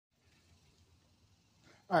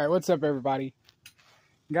All right, what's up, everybody?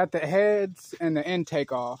 Got the heads and the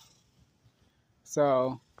intake off.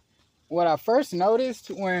 So, what I first noticed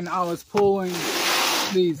when I was pulling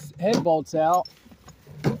these head bolts out,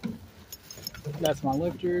 that's my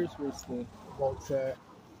lifters. Where's the bolts at?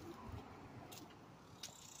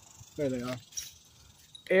 There they are.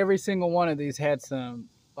 Every single one of these had some,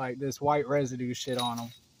 like, this white residue shit on them.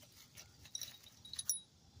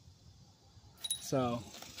 So,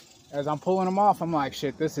 as I'm pulling them off, I'm like,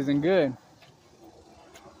 shit, this isn't good.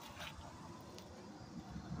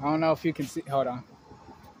 I don't know if you can see. Hold on.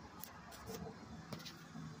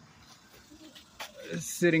 It's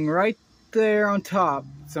sitting right there on top,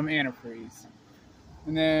 some antifreeze.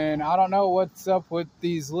 And then I don't know what's up with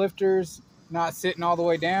these lifters not sitting all the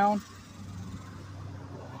way down.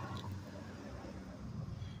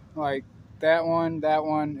 Like that one,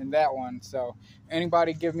 and that one. So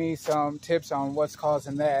anybody give me some tips on what's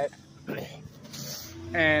causing that.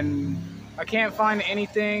 And I can't find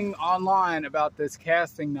anything online about this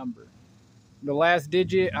casting number. The last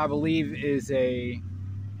digit, I believe, is an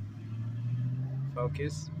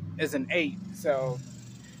 8. So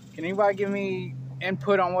can anybody give me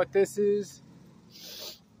input on what this is?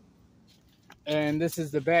 And this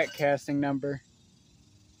is the back casting number.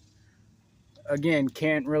 Again,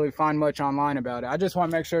 can't really find much online about it. I just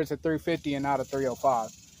want to make sure it's a 350 and not a 305.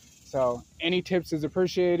 So any tips is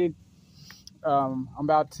appreciated. I'm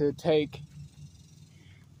about to take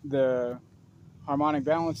the harmonic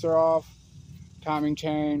balancer off, timing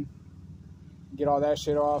chain, get all that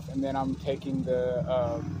shit off, and then I'm taking the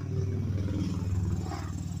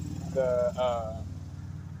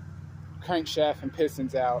crankshaft and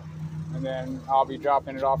pistons out, and then I'll be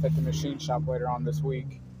dropping it off at the machine shop later on this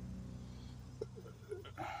week.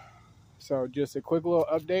 So just a quick little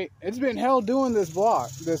update. It's been hell doing this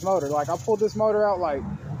motor. Like, I pulled this motor out, like,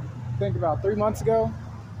 I think about 3 months ago.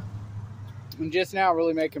 I'm just now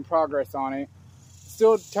really making progress on it.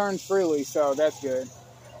 Still turns freely, so that's good.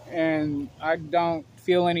 And I don't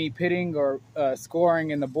feel any pitting or scoring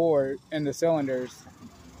in the board, in the cylinders.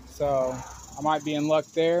 So I might be in luck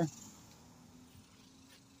there.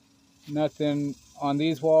 Nothing on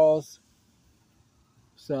these walls.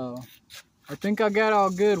 So I think I got all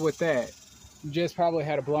good with that. Just probably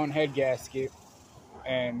had a blown head gasket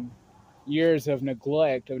and years of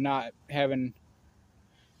neglect of not having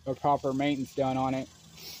a proper maintenance done on it.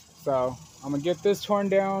 So I'm gonna get this torn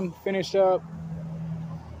down, finished up,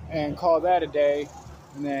 and call that a day.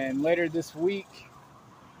 And then later this week,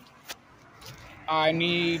 I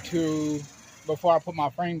need to, before I put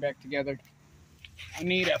my frame back together, I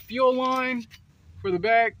need a fuel line for the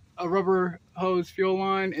back, a rubber hose fuel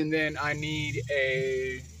line, and then I need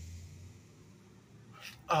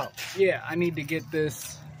I need to get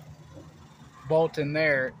this bolt in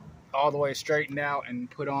there all the way straightened out and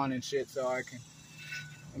put on and shit, so I can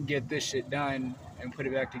get this shit done and put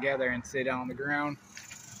it back together and sit on the ground.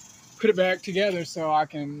 Put it back together so I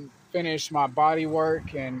can finish my body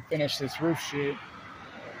work and finish this roof shit.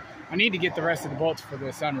 I need to get the rest of the bolts for the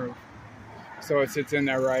sunroof so it sits in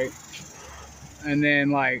there right. And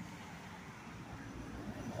then, like,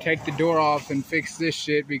 take the door off and fix this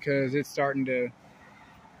shit because it's starting to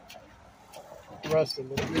rust a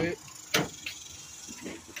little bit.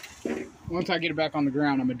 Once I get it back on the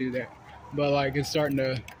ground, I'm gonna do that. But, like, it's starting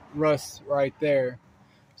to rust right there.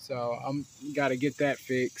 So I'm gotta get that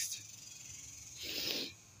fixed.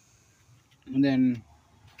 And then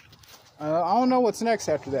I don't know what's next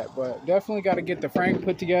after that, but definitely got to get the frame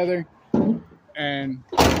put together and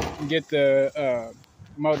get the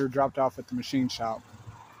motor dropped off at the machine shop.